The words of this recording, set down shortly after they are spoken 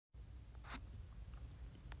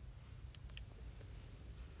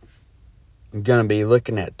I'm going to be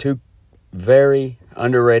looking at two very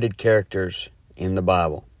underrated characters in the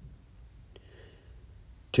Bible.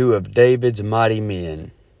 Two of David's mighty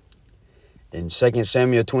men. In 2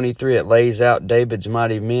 Samuel 23, it lays out David's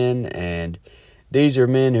mighty men, and these are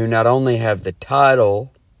men who not only have the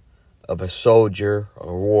title of a soldier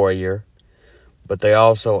or warrior, but they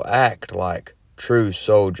also act like true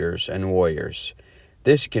soldiers and warriors.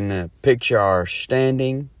 This can picture our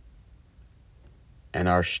standing and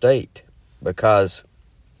our state, because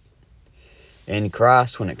in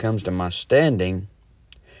Christ, when it comes to my standing,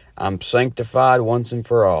 I'm sanctified once and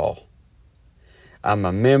for all. I'm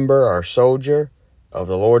a member or soldier of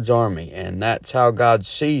the Lord's army, and that's how God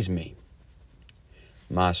sees me.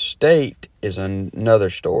 My state is another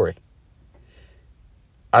story.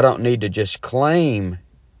 I don't need to just claim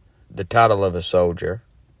the title of a soldier.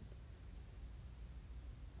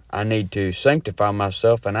 I need to sanctify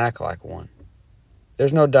myself and act like one.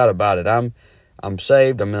 There's no doubt about it. I'm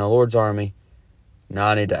saved. I'm in the Lord's army. Now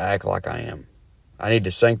I need to act like I am. I need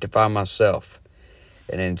to sanctify myself.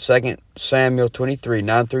 And in 2 Samuel 23,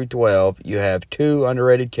 9 through 12, you have two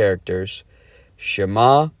underrated characters,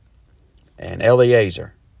 Shammah and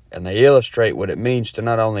Eleazer. And they illustrate what it means to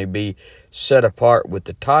not only be set apart with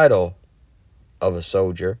the title of a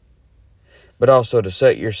soldier, but also to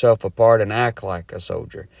set yourself apart and act like a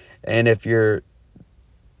soldier. And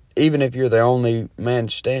even if you're the only man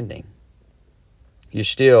standing, you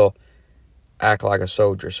still act like a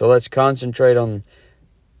soldier. So let's concentrate on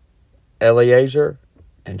Eleazer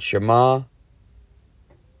and Shammah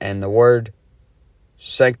and the word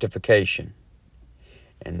sanctification.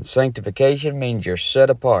 And sanctification means you're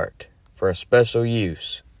set apart for a special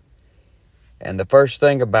use. And the first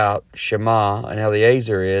thing about Shammah and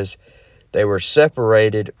Eleazer is they were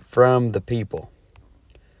separated from the people.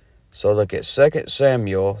 So look at 2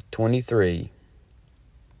 Samuel 23.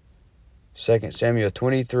 2 Samuel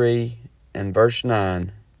 23 and verse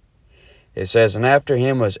 9. It says, "And after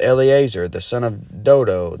him was Eleazer, the son of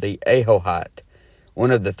Dodo, the Ahohite,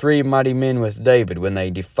 one of the three mighty men with David, when they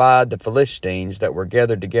defied the Philistines that were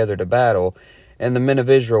gathered together to battle, and the men of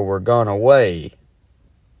Israel were gone away."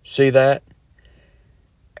 See that?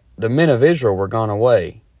 The men of Israel were gone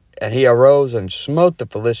away. And he arose and smote the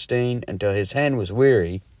Philistine until his hand was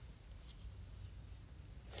weary,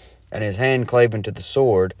 and his hand clave unto the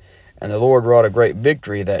sword. And the Lord wrought a great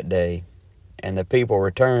victory that day, and the people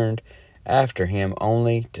returned after him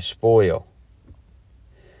only to spoil.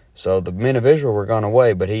 So the men of Israel were gone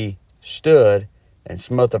away, but he stood and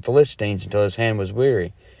smote the Philistines until his hand was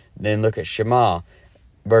weary. Then look at Shammah,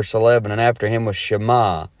 verse 11. "And after him was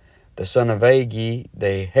Shammah, the son of Agi,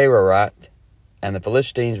 the Hararite, and the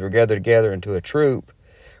Philistines were gathered together into a troop,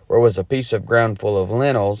 where was a piece of ground full of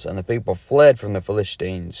lentils, and the people fled from the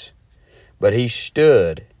Philistines. But he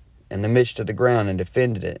stood in the midst of the ground and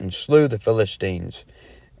defended it, and slew the Philistines,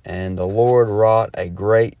 and the Lord wrought a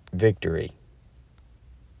great victory."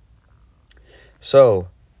 So,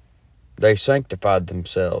 they sanctified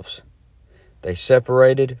themselves. They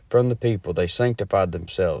separated from the people. They sanctified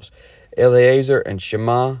themselves. Eleazer and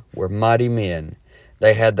Shammah were mighty men.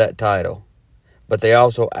 They had that title. But they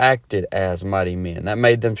also acted as mighty men. That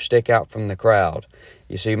made them stick out from the crowd.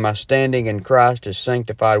 You see, my standing in Christ is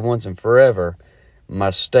sanctified once and forever. My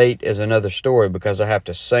state is another story, because I have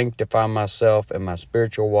to sanctify myself in my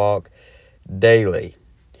spiritual walk daily.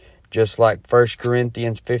 Just like 1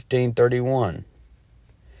 Corinthians 15:31.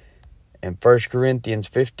 In 1 Corinthians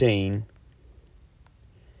 15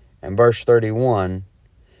 and verse 31,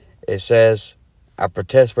 it says, "I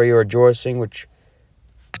protest by your rejoicing, which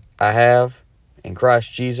I have in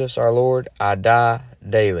Christ Jesus our Lord, I die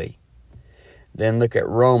daily." Then look at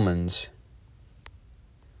Romans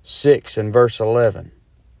 6 and verse 11.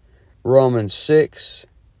 Romans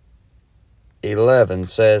 6:11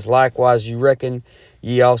 says, "Likewise you reckon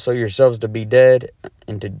ye also yourselves to be dead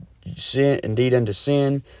into sin, indeed unto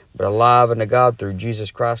sin, but alive unto God through Jesus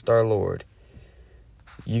Christ our Lord."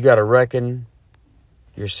 You got to reckon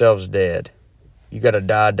yourselves dead. You got to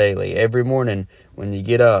die daily. Every morning when you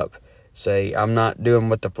get up, say, "I'm not doing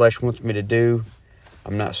what the flesh wants me to do.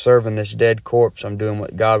 I'm not serving this dead corpse. I'm doing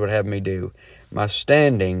what God would have me do." My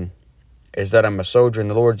standing is that I'm a soldier in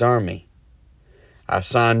the Lord's army. I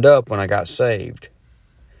signed up when I got saved.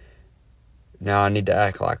 Now I need to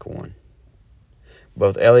act like one.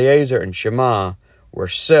 Both Eleazer and Shammah were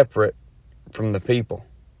separate from the people.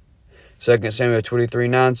 2 Samuel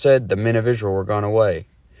 23:9 said, "The men of Israel were gone away."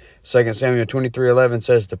 2 Samuel 23:11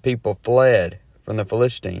 says, "The people fled from the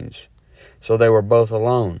Philistines." So they were both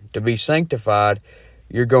alone. To be sanctified,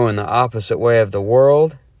 you're going the opposite way of the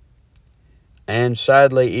world, and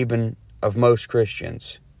sadly even of most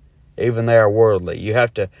Christians. even they are worldly. You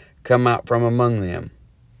have to come out from among them,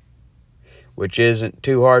 which isn't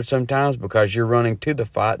too hard sometimes because you're running to the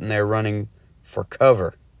fight and they're running for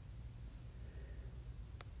cover.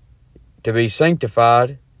 To be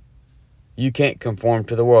sanctified, you can't conform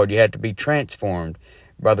to the world. You have to be transformed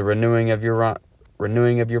by the renewing of your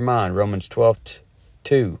mind. Romans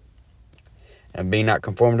 12:2. And be not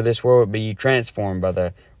conformed to this world, but be ye transformed by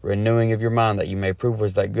the renewing of your mind, that you may prove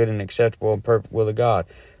was that good and acceptable and perfect will of God.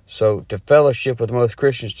 So to fellowship with most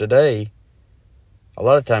Christians today, a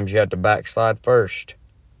lot of times you have to backslide first.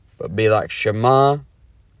 But be like Shammah,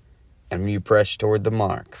 and you press toward the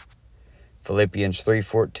mark. Philippians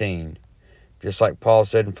 3:14. Just like Paul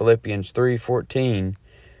said in Philippians 3:14,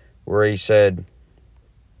 where he said,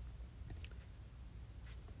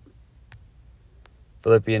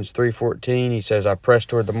 Philippians 3:14, he says, I press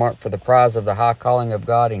toward the mark for the prize of the high calling of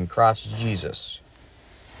God in Christ Jesus.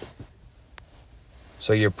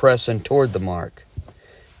 So you're pressing toward the mark.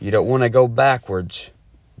 You don't want to go backwards,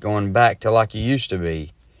 going back to like you used to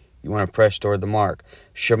be. You want to press toward the mark.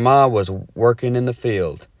 Shammah was working in the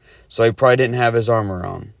field, so he probably didn't have his armor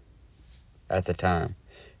on at the time.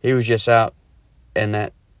 He was just out in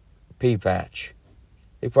that pea patch.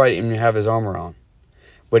 He probably didn't even have his armor on.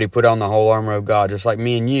 But he put on the whole armor of God. Just like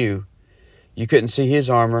me and you. You couldn't see his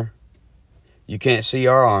armor. You can't see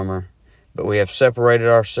our armor. But we have separated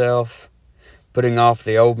ourselves, putting off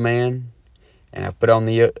the old man, and have put on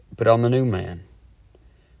the new man.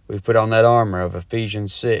 We've put on that armor of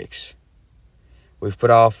Ephesians 6. We've put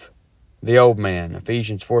off the old man,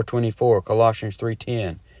 Ephesians 4:24, Colossians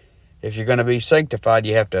 3:10. If you're going to be sanctified,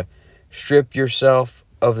 you have to strip yourself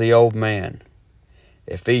of the old man.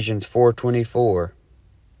 Ephesians 4:24.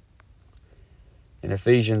 In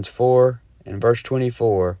Ephesians 4 and verse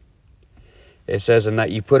 24, it says, and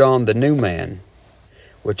that you put on the new man,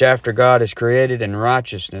 which after God is created in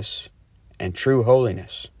righteousness and true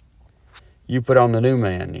holiness. You put on the new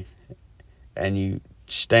man, and you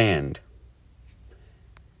stand.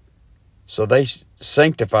 So they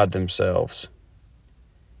sanctified themselves.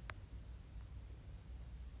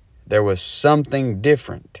 There was something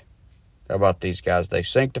different about these guys. They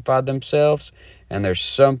sanctified themselves, and there's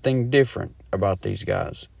something different about these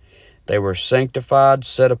guys. They were sanctified,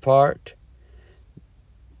 set apart.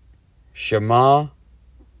 Shammah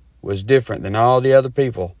was different than all the other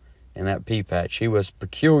people in that pea patch. He was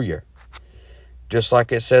peculiar. Just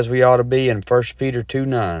like it says we ought to be in 1 Peter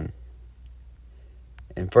 2:9.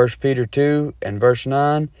 In 1 Peter 2 and verse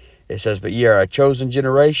 9, it says, but ye are a chosen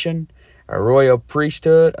generation, a royal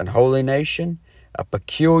priesthood, an holy nation, a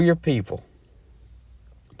peculiar people,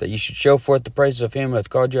 that you should show forth the praises of him who hath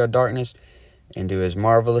called you out of darkness into his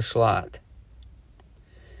marvelous light.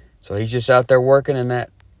 So he's just out there working in that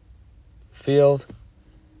field.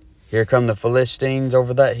 Here come the Philistines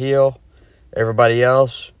over that hill. Everybody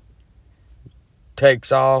else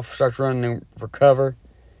takes off, starts running for cover,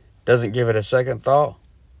 doesn't give it a second thought,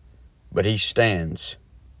 but he stands.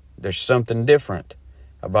 There's something different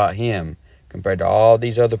about him compared to all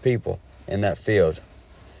these other people in that field.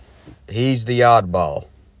 He's the oddball.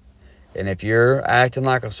 And if you're acting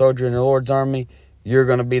like a soldier in the Lord's army, you're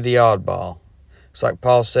going to be the oddball. It's like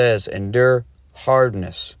Paul says, endure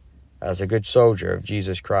hardness as a good soldier of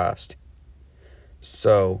Jesus Christ.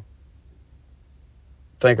 So,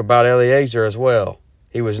 think about Eleazer as well.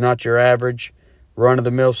 He was not your average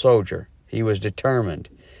run-of-the-mill soldier. He was determined.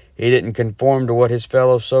 He didn't conform to what his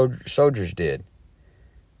fellow soldiers did.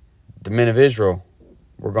 The men of Israel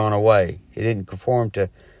were gone away. He didn't conform to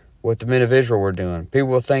what the men of Israel were doing. People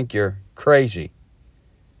will think you're crazy.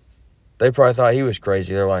 They probably thought he was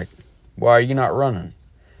crazy. They're like, why are you not running?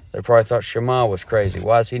 They probably thought Shammah was crazy.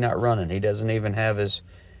 Why is he not running? He doesn't even have his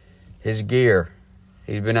gear.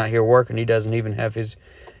 He's been out here working. He doesn't even have his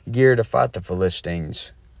gear to fight the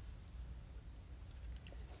Philistines.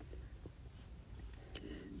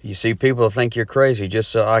 You see, people think you're crazy.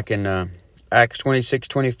 Just so I can, Acts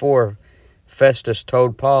 26:24, Festus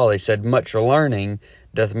told Paul, he said, much learning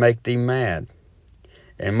doth make thee mad.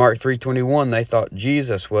 In Mark 3:21, they thought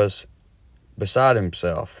Jesus was beside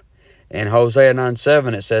himself. In Hosea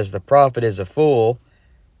 9:7, it says, the prophet is a fool,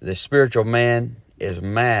 the spiritual man is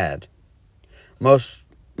mad. Most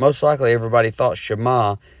likely everybody thought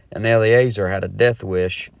Shammah and Eleazer had a death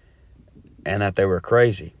wish and that they were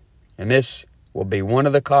crazy. And this will be one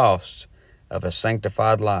of the costs of a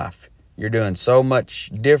sanctified life. You're doing so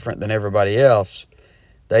much different than everybody else,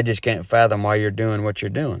 they just can't fathom why you're doing what you're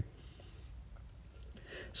doing.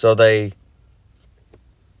 So they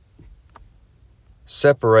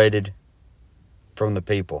separated from the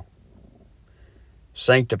people,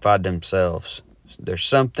 sanctified themselves. There's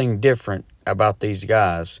something different about these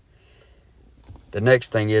guys, The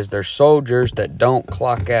next thing is they're soldiers that don't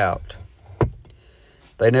clock out.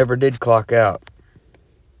 They never did clock out.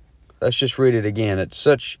 Let's just read it again. It's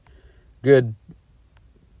such good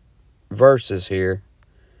verses here.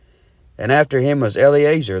 And after him was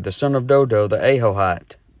Eleazer, the son of Dodo, the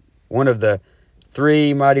Ahohite, one of the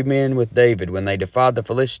 3 mighty men with David, when they defied the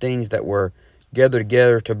Philistines that were gathered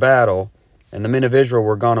together to battle, and the men of Israel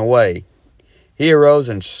were gone away. He arose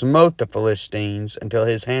and smote the Philistines until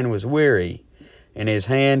his hand was weary, and his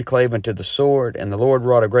hand clave unto the sword, and the Lord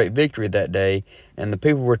wrought a great victory that day, and the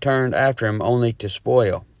people returned after him only to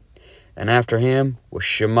spoil. And after him was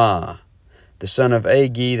Shammah, the son of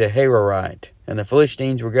Agi the Hararite, and the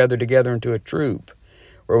Philistines were gathered together into a troop,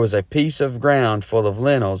 where was a piece of ground full of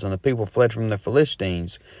lentils, and the people fled from the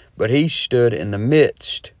Philistines. But he stood in the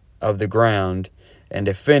midst of the ground, and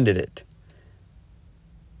defended it,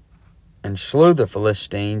 and slew the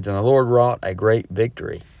Philistines, and the Lord wrought a great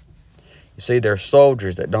victory. You see, they're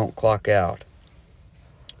soldiers that don't clock out.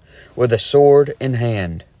 With a sword in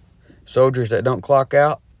hand. Soldiers that don't clock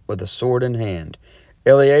out with a sword in hand.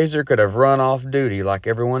 Eleazer could have run off duty like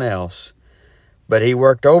everyone else, but he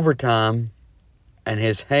worked overtime, and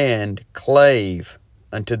his hand clave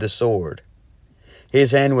unto the sword.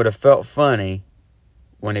 His hand would have felt funny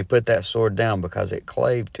when he put that sword down because it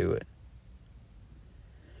clave to it.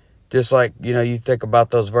 Just like, you think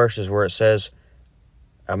about those verses where it says,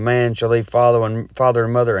 a man shall leave father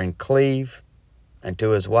and mother and cleave unto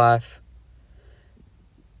his wife.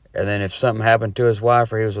 And then if something happened to his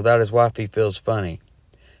wife or he was without his wife, he feels funny.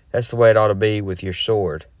 That's the way it ought to be with your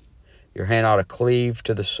sword. Your hand ought to cleave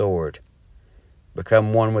to the sword.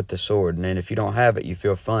 Become one with the sword. And then if you don't have it, you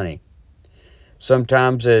feel funny.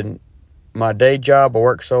 Sometimes in my day job, I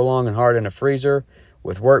work so long and hard in a freezer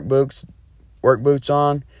with work boots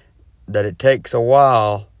on that it takes a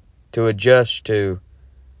while to adjust to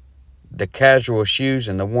the casual shoes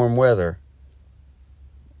and the warm weather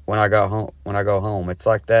when I go home. It's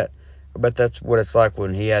like that. I bet that's what it's like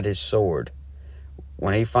when he had his sword.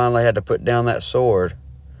 When he finally had to put down that sword,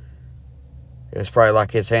 it was probably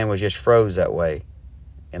like his hand was just froze that way,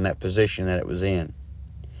 in that position that it was in.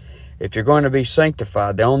 If you're going to be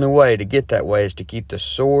sanctified, the only way to get that way is to keep the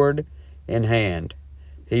sword in hand.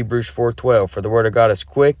 Hebrews 4:12, for the word of God is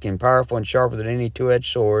quick and powerful and sharper than any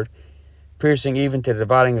two-edged sword, piercing even to the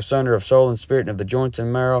dividing asunder of soul and spirit and of the joints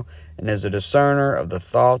and marrow, and is a discerner of the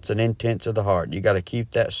thoughts and intents of the heart. You got to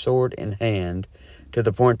keep that sword in hand to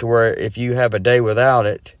the point to where if you have a day without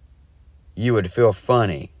it, you would feel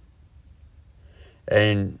funny.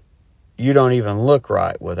 And you don't even look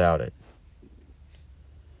right without it.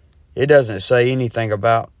 It doesn't say anything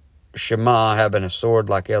about Shammah having a sword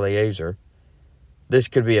like Eleazer. This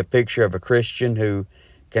could be a picture of a Christian who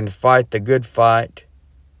can fight the good fight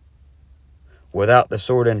without the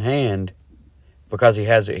sword in hand because he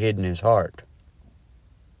has it hidden in his heart.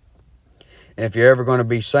 And if you're ever going to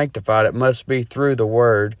be sanctified, it must be through the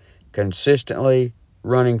word consistently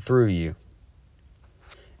running through you.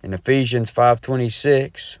 In Ephesians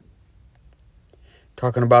 5:26,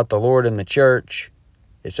 talking about the Lord and the church,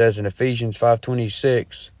 it says in Ephesians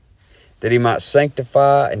 5:26, that he might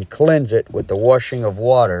sanctify and cleanse it with the washing of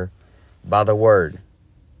water by the word.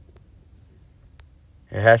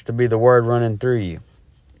 It has to be the word running through you.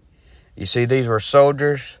 You see, these were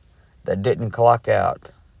soldiers that didn't clock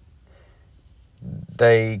out.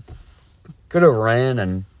 They could have ran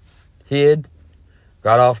and hid,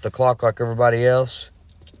 got off the clock like everybody else.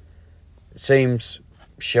 It seems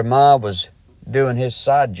Shammah was doing his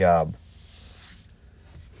side job,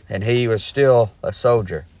 and he was still a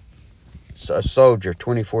soldier. A soldier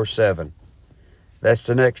 24/7. That's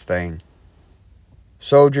the next thing.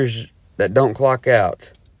 Soldiers that don't clock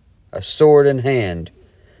out. A sword in hand.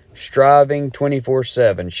 Striving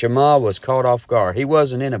 24/7. Shammah was caught off guard. He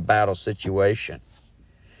wasn't in a battle situation.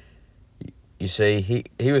 You see,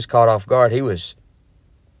 he was caught off guard. He was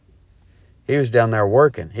down there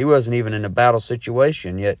working. He wasn't even in a battle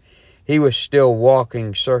situation, yet he was still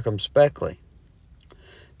walking circumspectly.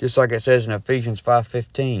 Just like it says in Ephesians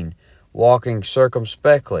 5:15. Walking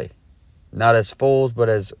circumspectly, not as fools, but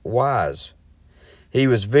as wise. He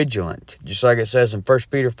was vigilant. Just like it says in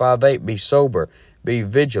 1 Peter 5:8, be sober, be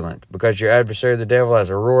vigilant, because your adversary the devil as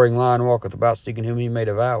a roaring lion walketh about seeking whom he may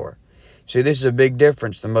devour. See, this is a big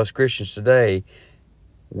difference than most Christians today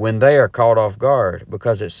when they are caught off guard,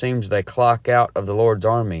 because it seems they clock out of the Lord's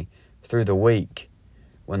army through the week.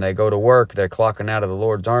 When they go to work, they're clocking out of the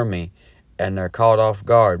Lord's army, and they're caught off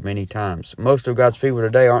guard many times. Most of God's people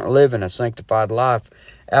today aren't living a sanctified life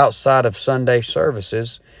outside of Sunday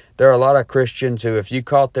services. There are a lot of Christians who, if you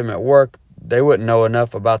caught them at work, they wouldn't know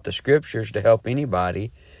enough about the scriptures to help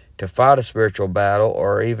anybody to fight a spiritual battle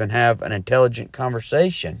or even have an intelligent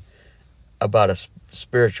conversation about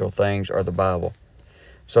spiritual things or the Bible.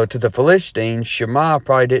 So to the Philistines, Shammah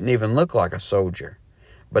probably didn't even look like a soldier,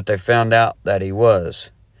 but they found out that he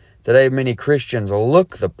was. Today, many Christians will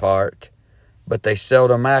look the part, but they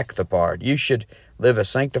seldom act the part. You should live a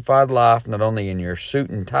sanctified life, not only in your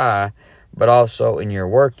suit and tie, but also in your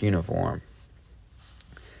work uniform.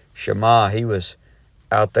 Shammah, he was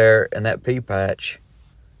out there in that pea patch.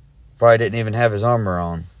 Probably didn't even have his armor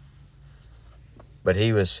on. But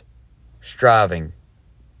he was striving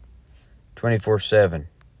 24/7,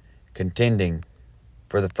 contending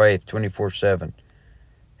for the faith 24/7.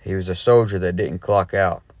 He was a soldier that didn't clock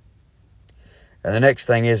out. And the next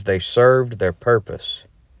thing is they served their purpose.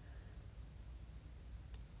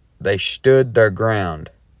 They stood their ground.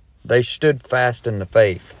 They stood fast in the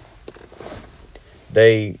faith.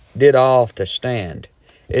 They did all to stand.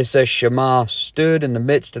 It says Shammah stood in the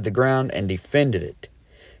midst of the ground and defended it.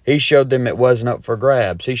 He showed them it wasn't up for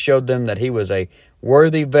grabs. He showed them that he was a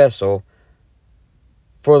worthy vessel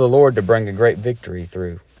for the Lord to bring a great victory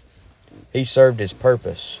through. He served his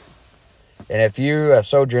purpose. And if you're a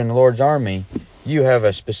soldier in the Lord's army, you have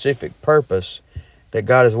a specific purpose that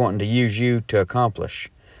God is wanting to use you to accomplish.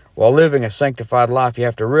 While living a sanctified life, you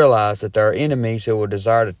have to realize that there are enemies who will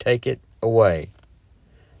desire to take it away.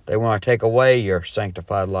 They want to take away your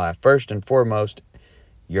sanctified life. First and foremost,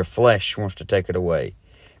 your flesh wants to take it away.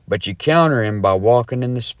 But you counter him by walking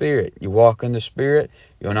in the Spirit. You walk in the Spirit,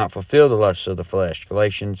 you'll not fulfill the lusts of the flesh.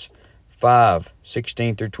 Galatians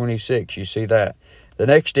 5:16-26, you see that. The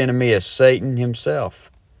next enemy is Satan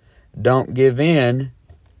himself. Don't give in,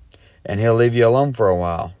 and he'll leave you alone for a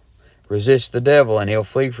while. Resist the devil, and he'll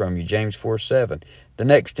flee from you. James 4:7. The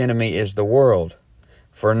next enemy is the world.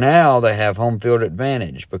 For now, they have home field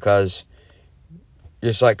advantage because,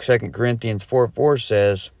 just like 2 Corinthians 4:4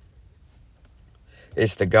 says,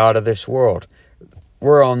 it's the god of this world.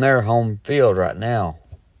 We're on their home field right now.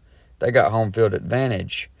 They got home field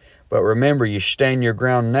advantage. But remember, you stand your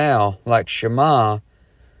ground now like Shammah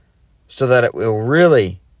so that it will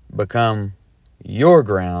really become your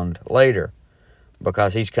ground later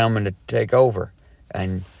because he's coming to take over.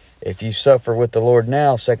 And if you suffer with the Lord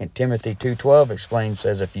now, 2 Timothy 2:12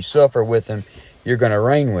 says, if you suffer with him, you're going to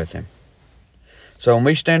reign with him. So when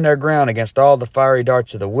we stand our ground against all the fiery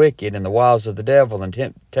darts of the wicked and the wiles of the devil and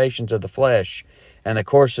temptations of the flesh and the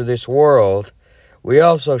course of this world, we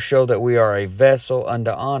also show that we are a vessel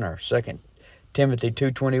unto honor. 2 Timothy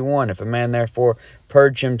 2:21, if a man therefore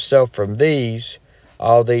purge himself from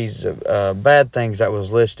all these bad things that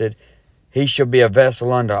was listed, he shall be a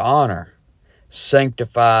vessel unto honor,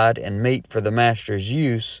 sanctified and meet for the master's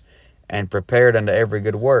use, and prepared unto every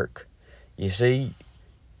good work. You see,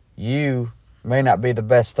 you may not be the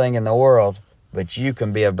best thing in the world, but you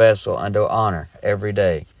can be a vessel unto honor every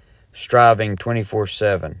day, striving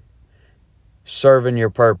 24/7, serving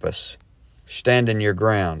your purpose, standing your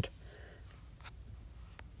ground.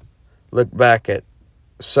 Look back at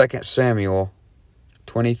 2 Samuel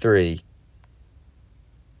 23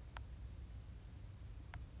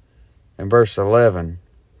 and verse 11,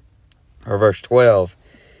 or verse 12.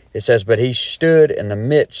 It says, but he stood in the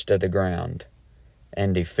midst of the ground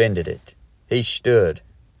and defended it. He stood.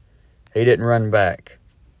 He didn't run back.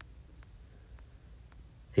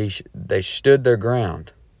 They stood their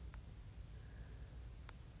ground.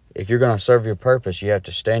 If you're going to serve your purpose, you have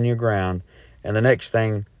to stand your ground. And the next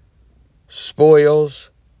thing, spoils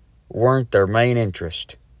weren't their main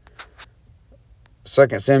interest.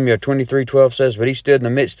 2 Samuel 23:12 says, but he stood in the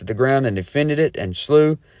midst of the ground and defended it and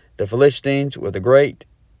slew the Philistines and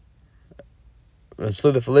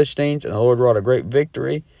the Lord wrought a great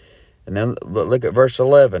victory. And then look at verse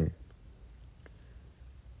 11.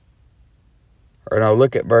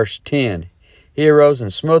 Look at verse 10. He arose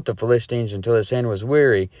and smote the Philistines until his hand was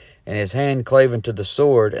weary, and his hand clave unto the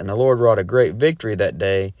sword, and the Lord wrought a great victory that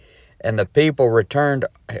day, and the people returned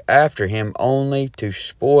after him only to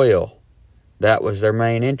spoil. That was their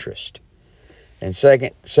main interest. In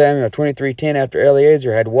 2 Samuel 23:10, after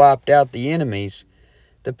Eleazer had wiped out the enemies,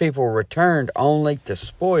 the people returned only to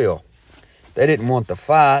spoil. They didn't want the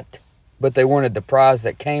fight, but they wanted the prize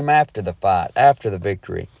that came after the fight, after the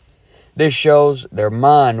victory. This shows their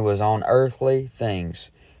mind was on earthly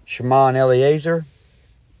things. Shammah and Eleazer,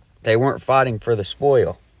 they weren't fighting for the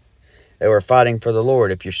spoil. They were fighting for the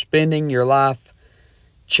Lord. If you're spending your life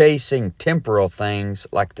chasing temporal things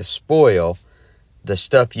like the spoil, the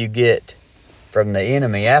stuff you get from the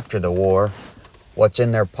enemy after the war, what's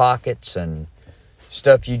in their pockets and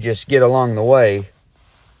stuff you just get along the way,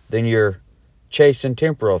 then you're chasing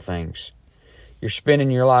temporal things. You're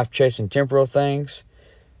spending your life chasing temporal things,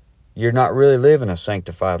 you're not really living a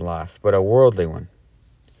sanctified life, but a worldly one.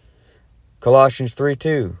 Colossians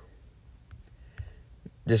 3:2.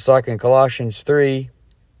 Just like in Colossians 3,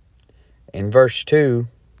 in verse 2,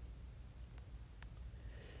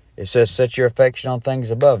 it says, set your affection on things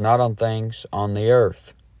above, not on things on the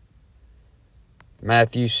earth.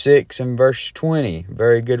 Matthew 6 and verse 20.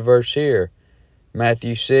 Very good verse here.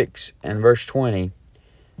 Matthew 6 and verse 20.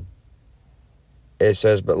 It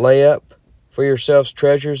says, but lay up for yourselves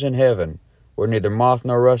treasures in heaven, where neither moth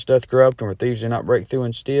nor rust doth corrupt, and where thieves do not break through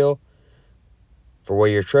and steal. For where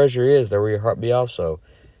your treasure is, there will your heart be also.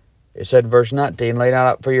 It said in verse 19, lay not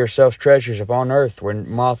up for yourselves treasures upon earth, where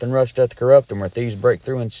moth and rust doth corrupt, and where thieves break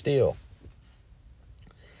through and steal.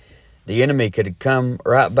 The enemy could come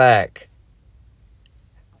right back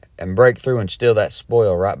and break through and steal that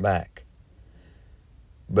spoil right back.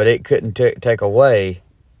 But it couldn't take away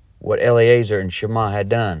what Eleazer and Shammah had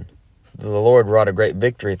done. The Lord wrought a great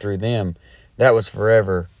victory through them. That was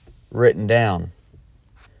forever written down.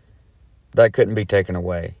 That couldn't be taken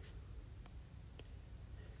away.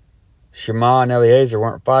 Shammah and Eleazer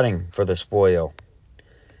weren't fighting for the spoil.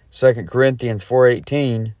 2 Corinthians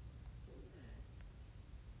 4:18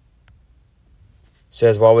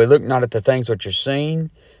 says, while we look not at the things which are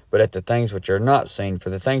seen, but at the things which are not seen. For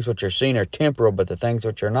the things which are seen are temporal, but the things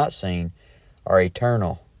which are not seen are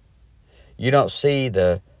eternal. You don't see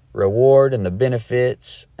the reward and the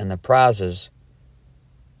benefits and the prizes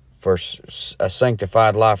for a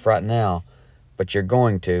sanctified life right now, but you're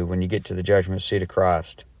going to when you get to the judgment seat of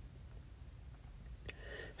Christ.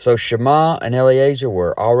 So Shammah and Eleazer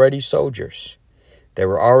were already soldiers. They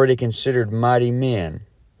were already considered mighty men,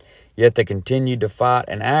 yet they continued to fight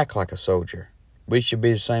and act like a soldier. We should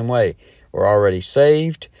be the same way. We're already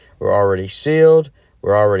saved. We're already sealed.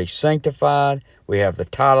 We're already sanctified. We have the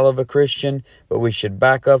title of a Christian, but we should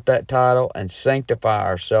back up that title and sanctify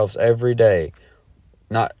ourselves every day.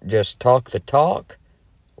 Not just talk the talk,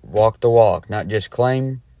 walk the walk. Not just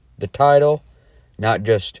claim the title, not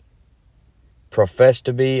just profess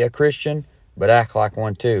to be a Christian, but act like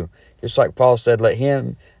one too. Just like Paul said, let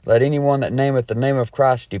anyone that nameth the name of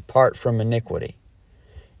Christ depart from iniquity.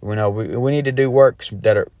 We know we need to do works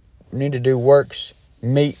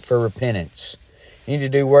meet for repentance. You need to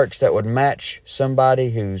do works that would match somebody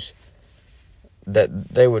that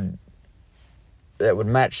would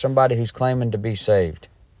match somebody who's claiming to be saved.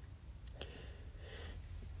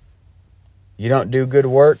 You don't do good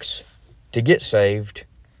works to get saved.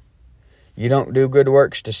 You don't do good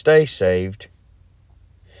works to stay saved.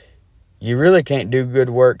 You really can't do good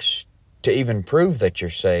works to even prove that you're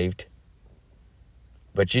saved.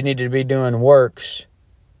 But you need to be doing works,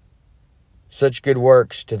 such good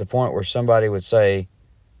works to the point where somebody would say,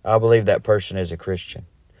 I believe that person is a Christian.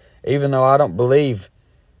 Even though I don't believe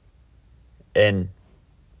in,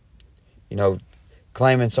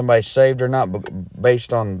 claiming somebody's saved or not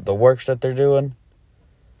based on the works that they're doing,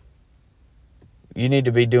 you need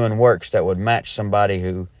to be doing works that would match somebody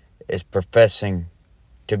who is professing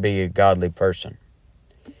to be a godly person.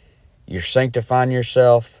 You're sanctifying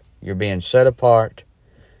yourself. You're being set apart.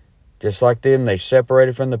 Just like them, they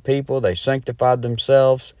separated from the people. They sanctified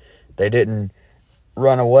themselves. They didn't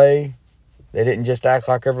run away. They didn't just act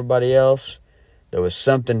like everybody else. There was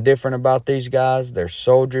something different about these guys. They're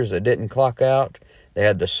soldiers that didn't clock out. They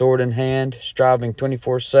had the sword in hand, striving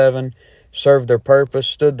 24/7, served their purpose,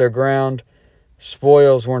 stood their ground.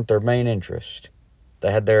 Spoils weren't their main interest.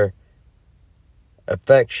 They had their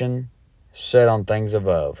affection set on things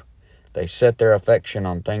above. They set their affection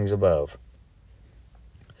on things above.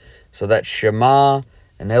 So that's Shammah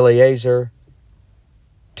and Eleazer,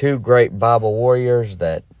 two great Bible warriors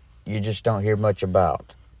that you just don't hear much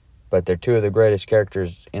about. But they're two of the greatest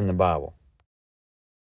characters in the Bible.